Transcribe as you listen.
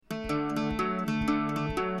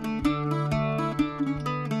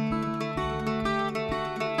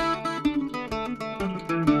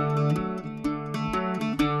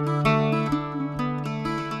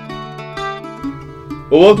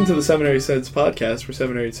Well, welcome to the Seminary Sense podcast, where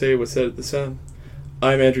Seminary say what's said at the Sem.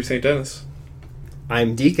 I'm Andrew St. Dennis.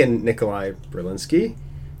 I'm Deacon Nikolai Berlinski.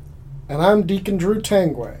 And I'm Deacon Drew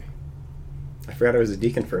Tangway. I forgot I was a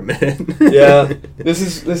deacon for a minute. Yeah,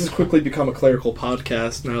 this has quickly become a clerical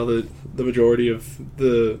podcast now that the majority of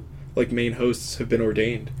the main hosts have been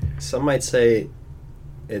ordained. Some might say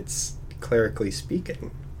it's clerically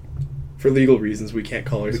speaking. For legal reasons, we can't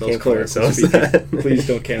call ourselves clerical speaking. Please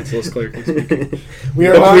don't cancel us clerically speaking.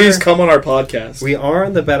 Please come on our podcast. We are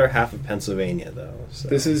in the better half of Pennsylvania, though. So.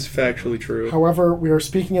 This is factually true. However, we are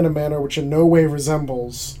speaking in a manner which in no way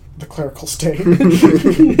resembles the clerical state.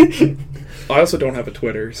 I also don't have a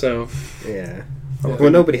Twitter, so... Yeah.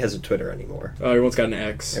 Well, nobody has a Twitter anymore. Everyone's got an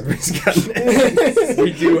X. Everyone's got an X.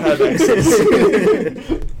 We do have X's.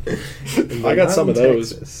 I got some of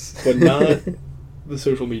those, but not the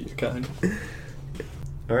social media kind.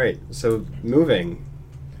 All right, so moving.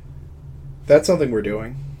 That's something we're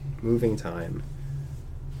doing. Moving time.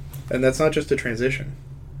 And that's not just a transition.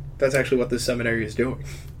 That's actually what this seminary is doing.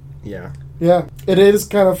 Yeah. Yeah, it is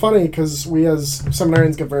kind of funny because we as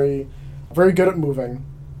seminarians get very, very good at moving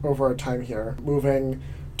over our time here. Moving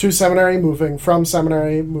to seminary, moving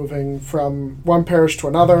from one parish to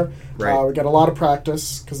another. Right. We get a lot of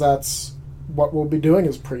practice because that's what we'll be doing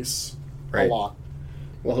as priests. Right. A lot.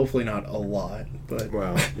 Well, hopefully not a lot, but...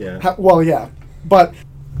 Well, yeah. Well, yeah. But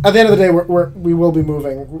at the end of the day, we will be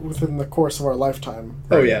moving within the course of our lifetime.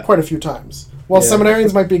 Oh, yeah. Quite a few times. While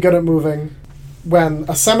seminarians might be good at moving, when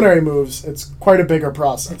a seminary moves, it's quite a bigger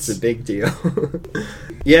process. It's a big deal.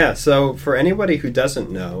 Yeah, so for anybody who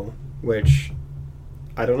doesn't know, which...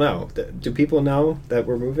 I don't know. Do people know that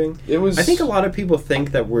we're moving? I think a lot of people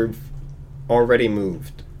think that we've already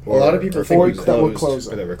moved. A lot of people think that we're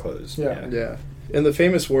closing. Or that we're closed. Yeah. In the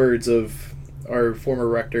famous words of our former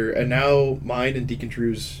rector, and now mine and Deacon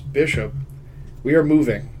Drew's bishop, we are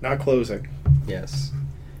moving, not closing. Yes.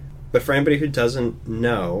 But for anybody who doesn't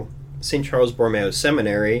know, St. Charles Borromeo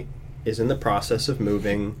Seminary is in the process of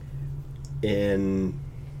moving in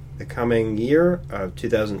the coming year of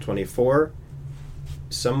 2024,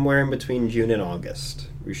 somewhere in between June and August.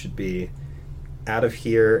 We should be out of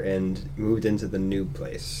here and moved into the new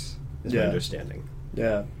place, is my understanding.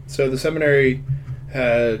 Yeah. So the seminary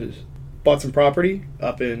had bought some property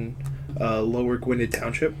up in Lower Gwynedd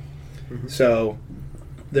Township. Mm-hmm. So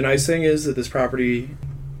the nice thing is that this property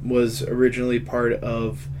was originally part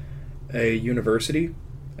of a university.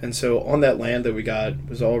 And so on that land that we got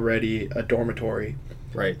was already a dormitory.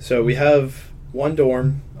 Right. So we have one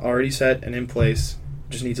dorm already set and in place.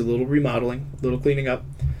 Just needs a little remodeling, a little cleaning up.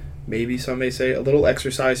 Maybe some may say a little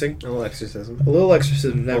exercising. A little exorcism. A little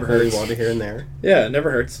exorcism never hurts. Water here and there. Yeah, it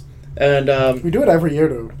never hurts. And we do it every year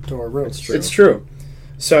to our rooms. It's true.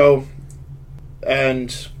 So,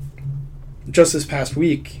 and just this past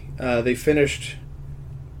week, they finished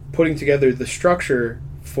putting together the structure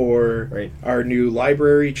for our new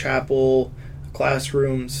library, chapel,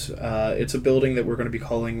 classrooms. It's a building that we're going to be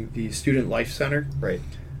calling the Student Life Center. Right.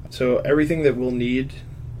 So everything that we'll need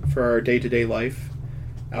for our day-to-day life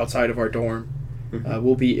outside of our dorm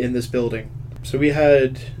will be in this building. So we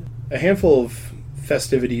had a handful of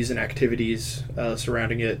festivities and activities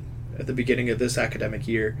surrounding it at the beginning of this academic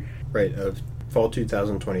year. Right, of fall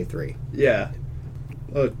 2023. Yeah.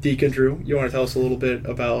 Deacon Drew, you want to tell us a little bit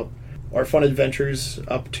about our fun adventures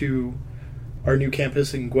up to our new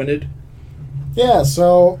campus in Gwynedd? Yeah,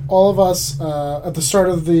 so all of us at the start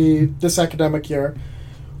of this academic year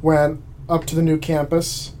went up to the new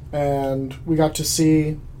campus, and we got to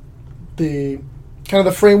see the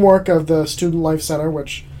framework of the Student Life Center,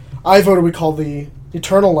 which I voted we call the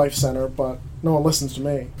Eternal Life Center, but no one listens to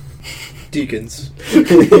me. Deacons.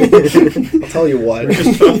 I'll tell you what. We're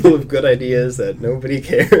just full of good ideas that nobody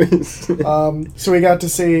cares. So we got to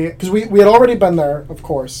see, because we had already been there, of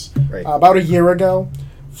course, about a year ago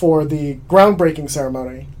for the groundbreaking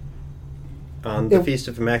ceremony. On the Feast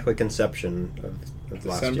of Immaculate Conception of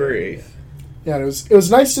last December year. 8th. Yeah, it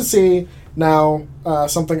was nice to see now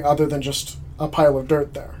something other than just a pile of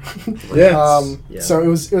dirt there. Yes. So it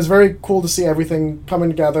was very cool to see everything coming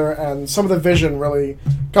together and some of the vision really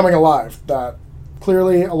coming alive. That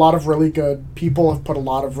clearly a lot of really good people have put a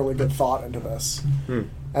lot of really good thought into this.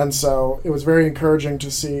 And so it was very encouraging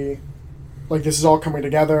to see this is all coming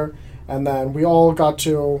together, and then we all got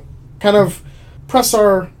to kind of press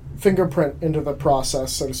our fingerprint into the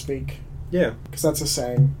process, so to speak. Yeah. Because that's a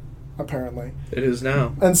saying, apparently. It is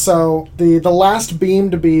now. And so the last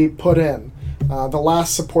beam to be put in, the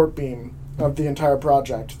last support beam of the entire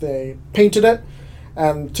project, they painted it,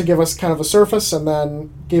 and to give us kind of a surface, and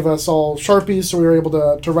then gave us all Sharpies so we were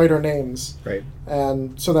able to write our names. Right.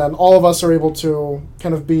 And so then all of us are able to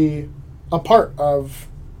kind of be a part of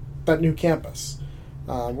that new campus,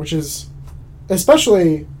 which is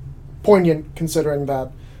especially poignant considering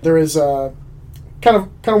that there is a kind of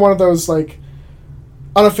one of those like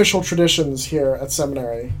unofficial traditions here at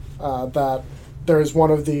Seminary, that there is one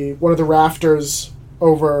of the rafters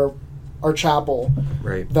over our chapel,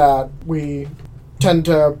 right, that we tend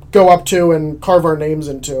to go up to and carve our names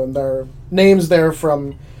into, and there are names there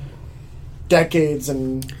from decades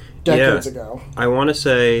and decades ago. I want to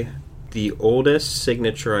say the oldest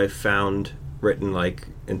signature I found written like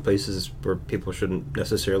in places where people shouldn't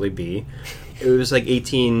necessarily be, it was like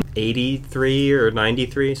 1883 or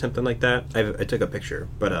 93, something like that. I took a picture,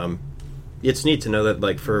 but it's neat to know that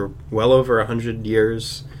like for well over 100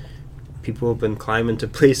 years people have been climbing to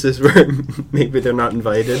places where maybe they're not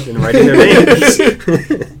invited and writing their names.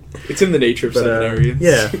 It's in the nature of seminary.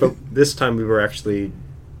 Yeah, but this time we were actually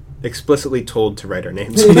explicitly told to write our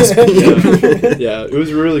names on this page. Yeah, it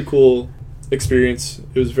was a really cool experience.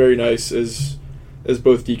 It was very nice, as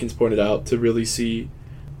both deacons pointed out, to really see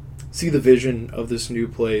the vision of this new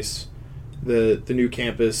place. The new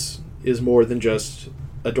campus is more than just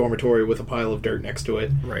a dormitory with a pile of dirt next to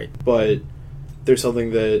it. Right. But there's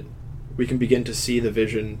something that we can begin to see the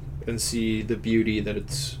vision and see the beauty that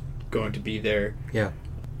it's going to be there. Yeah.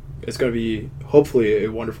 It's going to be, hopefully,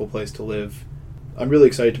 a wonderful place to live. I'm really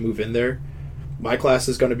excited to move in there. My class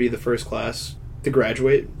is going to be the first class to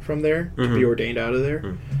graduate from there, to be ordained out of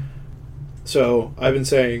there. So I've been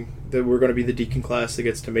saying that we're going to be the deacon class that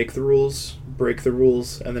gets to make the rules, break the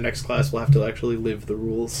rules, and the next class will have to actually live the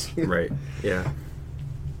rules. Right, yeah.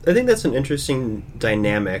 I think that's an interesting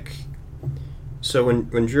dynamic. So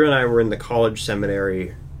when Drew and I were in the college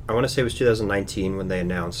seminary, I want to say it was 2019 when they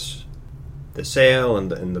announced the sale and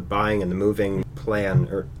the buying and the moving plan,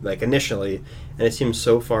 or like initially, and it seemed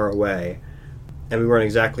so far away, and we weren't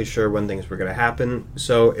exactly sure when things were going to happen.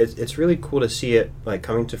 So it's really cool to see it like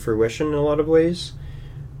coming to fruition in a lot of ways.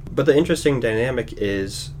 But the interesting dynamic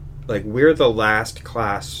is like we're the last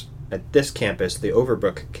class at this campus, the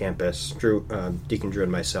Overbrook campus, Drew, Deacon Drew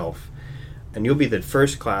and myself, and you'll be the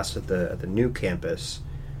first class at the new campus.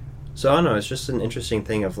 So I don't know, it's just an interesting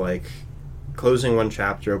thing of like closing one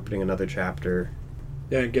chapter, opening another chapter.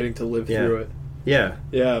 Yeah, and getting to live through it. Yeah.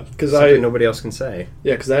 Yeah, because nobody else can say.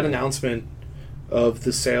 Yeah, because that announcement of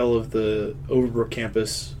the sale of the Overbrook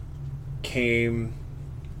campus came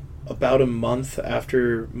about a month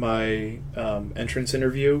after my entrance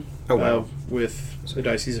interview with the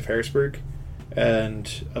Diocese of Harrisburg,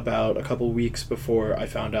 and about a couple weeks before I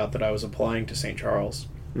found out that I was applying to St. Charles.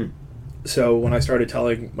 So when I started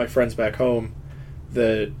telling my friends back home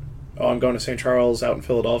that, I'm going to St. Charles out in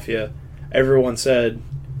Philadelphia, everyone said,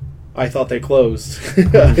 I thought they closed.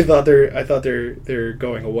 I thought they're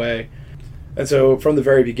going away. And so from the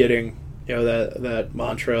very beginning, that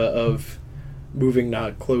mantra of moving,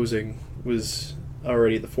 not closing, was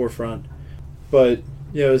already at the forefront. But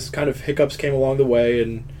as kind of hiccups came along the way,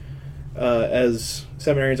 and as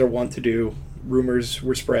seminarians are wont to do, rumors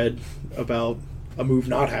were spread about a move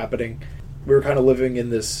not happening. We were kind of living in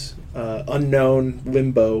this unknown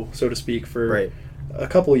limbo, so to speak, for a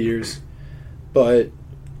couple of years. But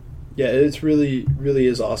yeah, it's really, really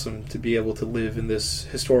is awesome to be able to live in this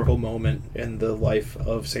historical moment in the life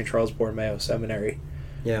of St. Charles Borromeo Seminary.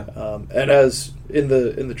 Yeah. And as in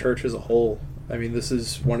the church as a whole, I mean, this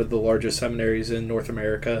is one of the largest seminaries in North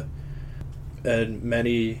America, and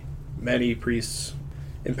many, many priests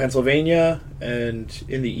in Pennsylvania and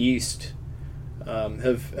in the East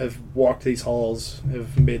have walked these halls,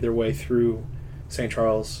 have made their way through St.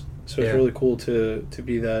 Charles. So it's really cool to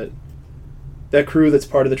be that crew that's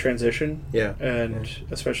part of the transition. Yeah. And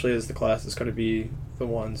especially as the class is going to be the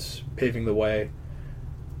ones paving the way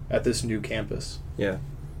at this new campus. Yeah.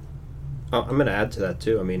 I'm going to add to that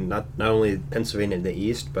too. I mean, not only Pennsylvania in the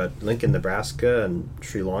East, but Lincoln, Nebraska, and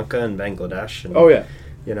Sri Lanka and Bangladesh. And,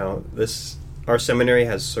 our seminary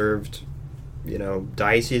has served,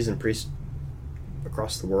 dioceses and priests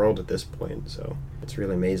across the world at this point. So it's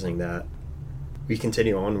really amazing that we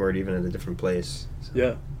continue onward even in a different place. So.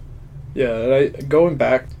 Yeah. Yeah, and going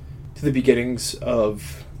back to the beginnings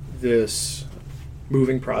of this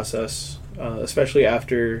moving process, especially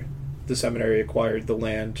after the seminary acquired the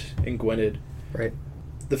land in Gwynedd. Right.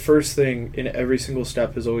 The first thing in every single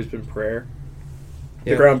step has always been prayer.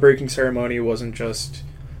 Yeah. The groundbreaking ceremony wasn't just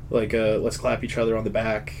like let's clap each other on the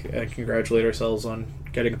back and congratulate ourselves on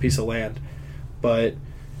getting a piece of land, but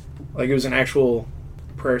like it was an actual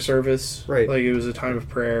prayer service. Right. Like it was a time of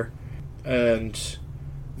prayer, and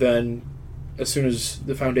then as soon as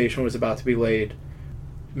the foundation was about to be laid,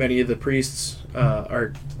 many of the priests,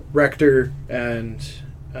 our rector and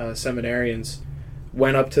seminarians,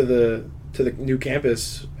 went up to the new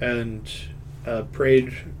campus and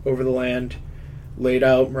prayed over the land, laid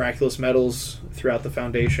out miraculous medals throughout the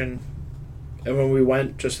foundation. And when we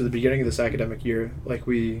went just at the beginning of this academic year, like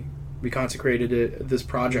we consecrated this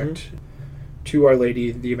project to Our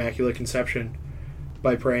Lady, the Immaculate Conception,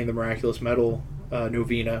 by praying the miraculous medal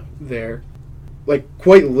novena there. Like,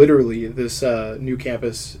 quite literally, this new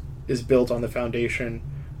campus is built on the foundation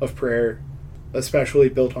of prayer, especially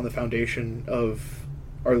built on the foundation of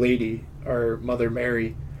Our Lady, our Mother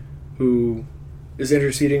Mary, who is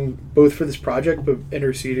interceding both for this project, but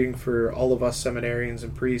interceding for all of us seminarians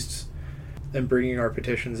and priests, and bringing our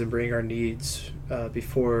petitions and bringing our needs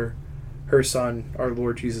before her Son, our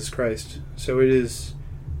Lord Jesus Christ. So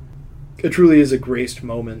it truly is a graced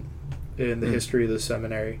moment in the history of the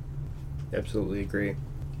seminary. Absolutely agree.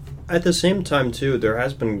 At the same time, too, there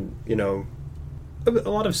has been, a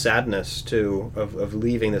lot of sadness, too, of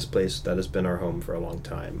leaving this place that has been our home for a long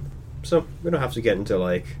time. So we don't have to get into,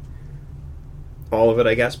 all of it,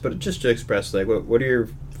 I guess, but just to express, what are your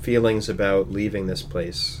feelings about leaving this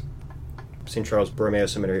place? St. Charles Borromeo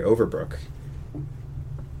Seminary, Overbrook.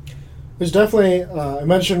 There's definitely, I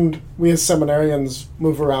mentioned we as seminarians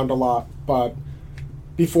move around a lot, but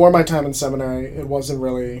before my time in seminary, it wasn't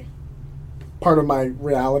really part of my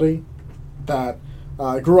reality. That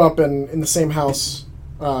I grew up in the same house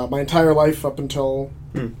my entire life up until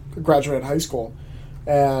I graduated high school.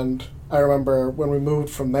 And I remember when we moved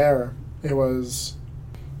from there, it was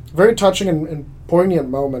a very touching and poignant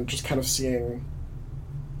moment, just kind of seeing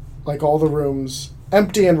all the rooms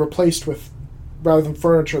empty and replaced with, rather than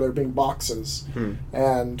furniture, there being boxes,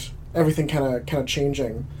 and everything kind of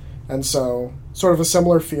changing. And so sort of a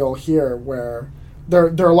similar feel here, where there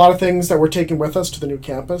are a lot of things that we're taking with us to the new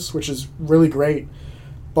campus, which is really great,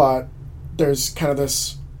 but there's kind of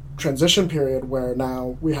this transition period where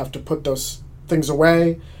now we have to put those things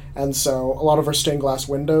away, and so a lot of our stained glass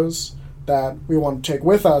windows that we want to take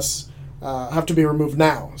with us have to be removed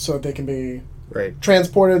now, so that they can be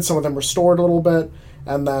transported, some of them restored a little bit,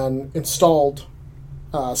 and then installed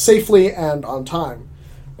safely and on time.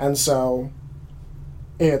 And so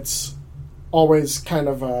it's always kind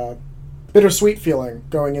of a bittersweet feeling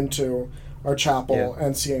going into our chapel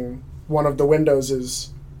and seeing one of the windows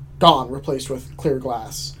is gone, replaced with clear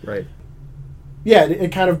glass. Right. Yeah,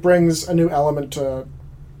 it kind of brings a new element to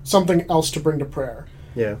something else to bring to prayer.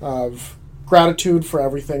 Yeah. Of gratitude for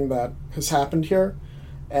everything that has happened here,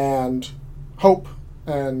 and hope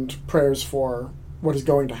and prayers for what is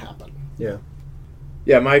going to happen. Yeah.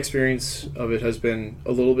 Yeah, my experience of it has been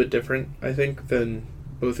a little bit different, I think, than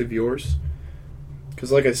both of yours.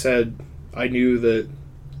 Because like I said, I knew that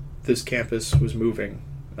this campus was moving,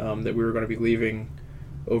 that we were going to be leaving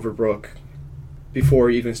Overbrook before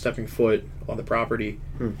even stepping foot on the property.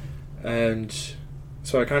 And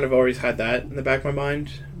so I kind of always had that in the back of my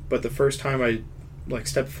mind. But the first time I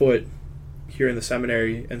stepped foot here in the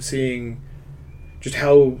seminary and seeing just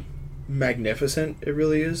how magnificent it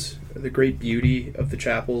really is, the great beauty of the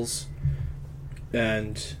chapels,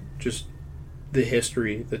 and just the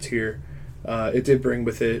history that's here, it did bring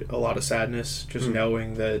with it a lot of sadness, just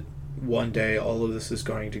knowing that one day all of this is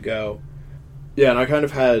going to go. Yeah, and I kind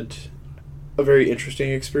of had a very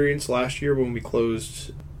interesting experience last year when we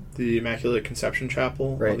closed the Immaculate Conception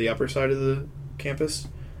Chapel on the upper side of the campus,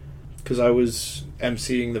 because I was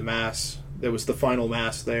emceeing the Mass. That was the final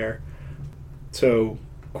Mass there. So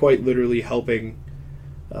quite literally helping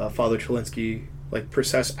Father Chelinsky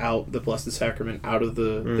process out the Blessed Sacrament out of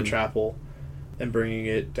the chapel and bringing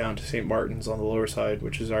it down to St. Martin's on the lower side,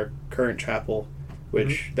 which is our current chapel,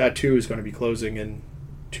 which that too is going to be closing in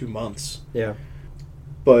 2 months. Yeah.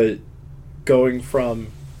 But going from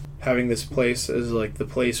having this place as the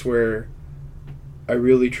place where I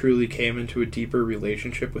really truly came into a deeper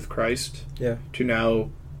relationship with Christ, to now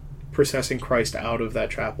processing Christ out of that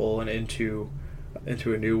chapel and into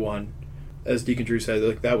a new one. As Deacon Drew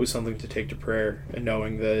said, that was something to take to prayer, and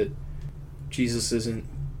knowing that Jesus isn't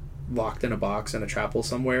locked in a box in a chapel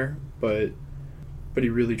somewhere, but he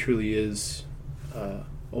really truly is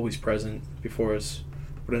always present before us,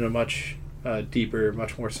 but in a much deeper,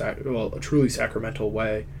 much more a truly sacramental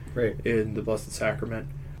way in the Blessed Sacrament.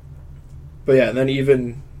 But yeah, and then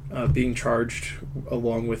even being charged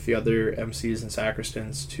along with the other MCs and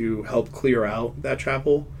sacristans to help clear out that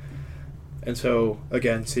chapel. And so,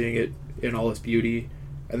 again, seeing it in all its beauty,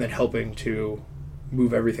 and then helping to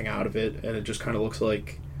move everything out of it, and it just kind of looks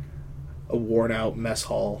like a worn-out mess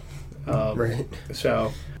hall.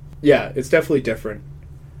 So, yeah, it's definitely different.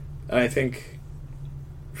 And I think,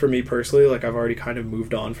 for me personally, like, I've already kind of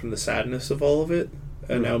moved on from the sadness of all of it,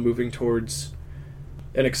 and now moving towards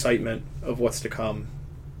an excitement of what's to come.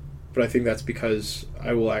 But I think that's because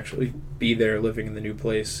I will actually be there living in the new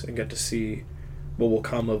place and get to see what will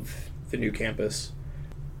come of the new campus.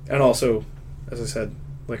 And also, as I said,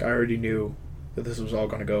 like, I already knew that this was all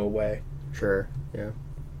going to go away. Sure, yeah.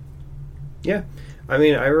 Yeah, I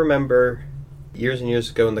mean, I remember years and years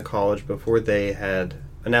ago in the college, before they had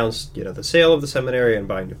announced, the sale of the seminary and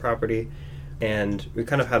buying the property, and we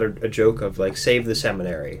kind of had a joke of, like, save the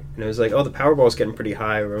seminary. And it was like, oh, the Powerball's getting pretty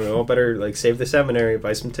high. We all better, like, save the seminary,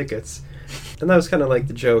 buy some tickets. And that was kind of like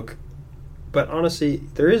the joke. But honestly,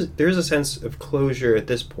 there is a sense of closure at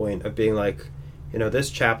this point of being like,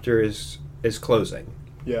 this chapter is closing.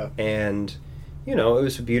 Yeah. And, it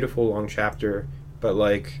was a beautiful, long chapter, but,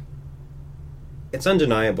 like, it's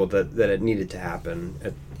undeniable that it needed to happen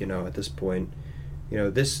at this point.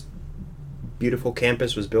 This beautiful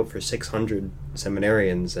campus was built for 600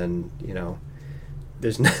 seminarians, and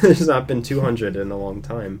there's not been 200 in a long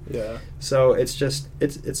time. Yeah. So it's just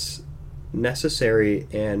it's necessary,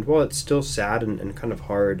 and while it's still sad and kind of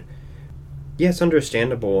hard, yeah, it's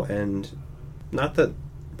understandable. And not that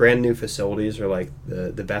brand new facilities are like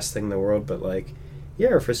the best thing in the world, but like, yeah,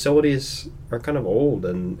 our facilities are kind of old,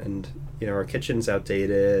 and our kitchen's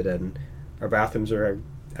outdated, and our bathrooms are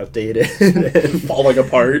outdated and falling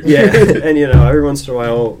apart. Yeah. And every once in a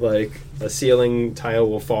while, like, a ceiling tile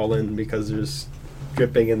will fall in because there's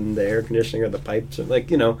dripping in the air conditioning or the pipes, or like,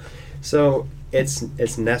 so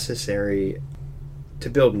it's necessary to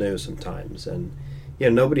build new sometimes. And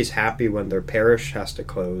nobody's happy when their parish has to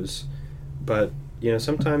close, but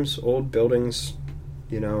sometimes old buildings,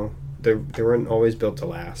 they weren't always built to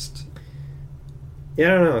last.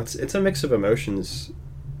 Yeah, I don't know, it's a mix of emotions,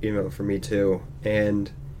 for me too. And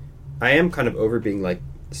I am kind of over being, like,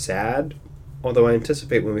 sad, although I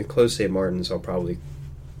anticipate when we close St. Martin's, I'll probably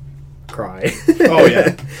cry. Oh,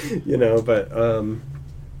 yeah.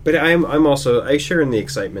 But I'm also, I share in the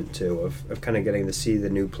excitement, too, of kind of getting to see the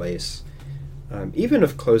new place. Even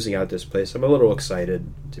of closing out this place, I'm a little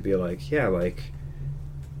excited to be like, yeah, like,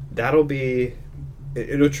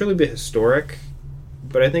 it'll truly be historic,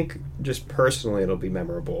 but I think just personally it'll be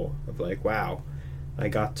memorable, of like, wow, I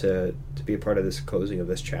got to be a part of this closing of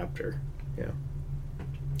this chapter. Yeah.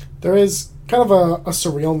 There is kind of a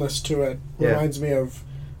surrealness to it. Yeah. Reminds me of,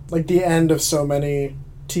 like, the end of so many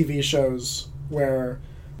TV shows where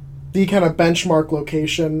the kind of benchmark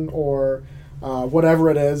location or whatever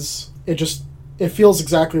it is, it feels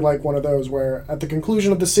exactly like one of those where at the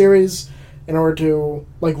conclusion of the series, in order to,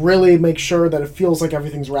 like, really make sure that it feels like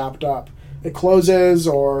everything's wrapped up, it closes,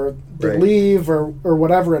 or they Right. leave, or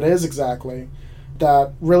whatever it is exactly,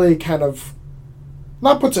 that really kind of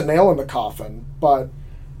not puts a nail in the coffin, but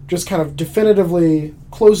just kind of definitively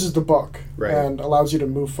closes the book. Right. And allows you to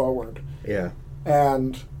move forward. Yeah.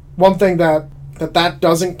 And one thing that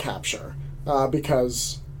doesn't capture,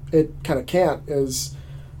 because it kind of can't, is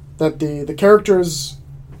that the characters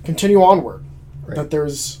continue onward. Right. That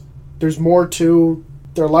there's more to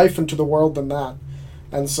their life and to the world than that.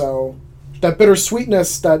 And so that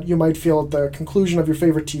bittersweetness that you might feel at the conclusion of your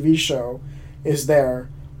favorite TV show is there,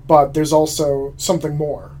 but there's also something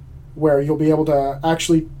more, where you'll be able to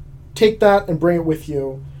actually take that and bring it with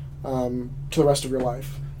you to the rest of your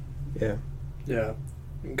life. Yeah. Yeah.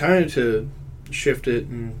 Kind of to shift it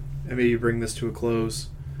and maybe bring this to a close,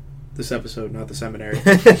 this episode, not the seminary.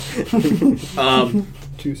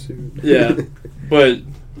 Too soon. Yeah. But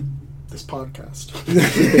This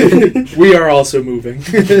podcast. we are also moving.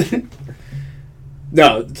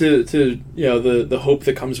 No, to the hope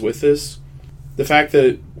that comes with this, the fact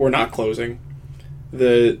that we're not closing,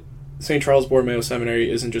 the St. Charles Borromeo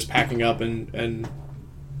Seminary isn't just packing up and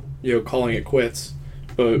calling it quits,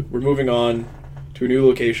 but we're moving on to a new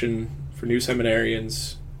location for new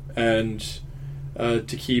seminarians, and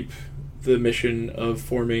to keep the mission of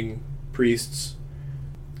forming priests,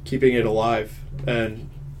 keeping it alive, and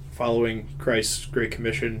following Christ's Great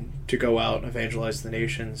Commission to go out and evangelize the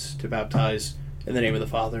nations, to baptize in the name of the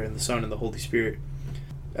Father, and the Son, and the Holy Spirit.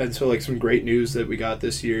 And so, like, some great news that we got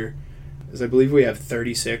this year is I believe we have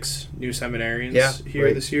 36 new seminarians here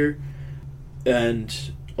right. this year.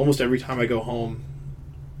 And almost every time I go home,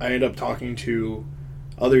 I end up talking to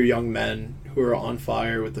other young men who are on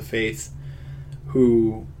fire with the faith,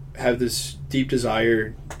 who have this deep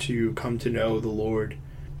desire to come to know the Lord,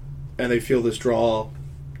 and they feel this draw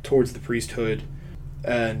towards the priesthood.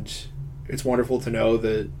 And it's wonderful to know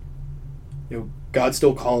that God's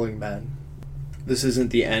still calling men. This isn't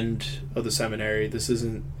the end of the seminary. This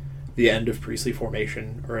isn't the end of priestly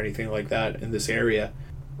formation or anything like that in this area.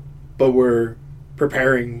 but we're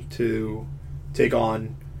preparing to take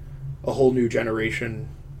on a whole new generation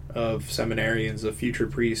of seminarians, of future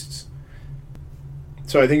priests.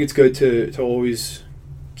 So I think it's good to always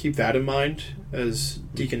keep that in mind. As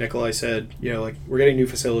Deacon Nikolai said, like, we're getting new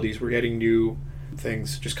facilities, we're getting new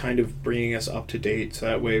things, just kind of bringing us up to date, so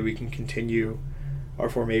that way we can continue our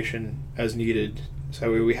formation as needed, so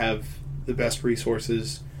that way we have the best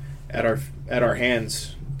resources at our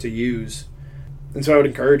hands to use. And so I would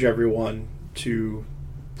encourage everyone to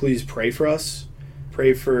please pray for us,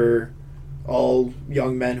 pray for all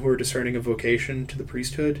young men who are discerning a vocation to the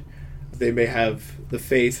priesthood. They may have the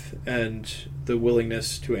faith and the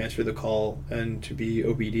willingness to answer the call and to be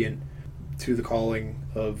obedient to the calling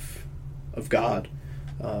of God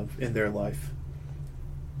in their life.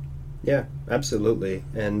 Yeah, absolutely.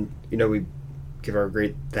 And, we give our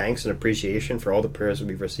great thanks and appreciation for all the prayers that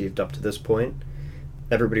we've received up to this point.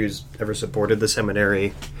 Everybody who's ever supported the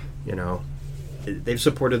seminary, they've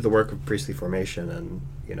supported the work of priestly formation, and,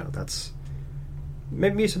 that's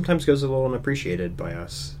maybe sometimes goes a little unappreciated by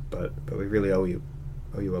us, but we really owe you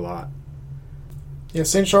a lot. Yeah,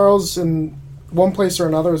 St. Charles, in one place or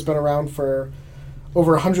another, has been around for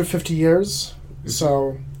over 150 years,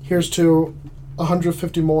 so here's to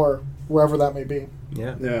 150 more, wherever that may be.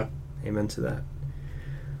 Yeah. Amen to that.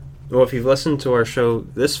 Well, if you've listened to our show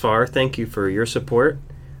this far, thank you for your support.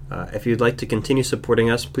 If you'd like to continue supporting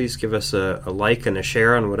us, please give us a like and a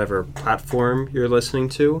share on whatever platform you're listening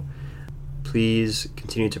to. Please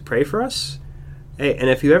continue to pray for us. Hey, and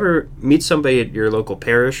if you ever meet somebody at your local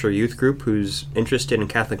parish or youth group who's interested in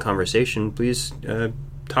Catholic conversation, please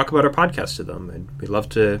talk about our podcast to them. And we'd love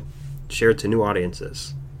to share it to new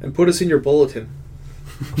audiences. And put us in your bulletin.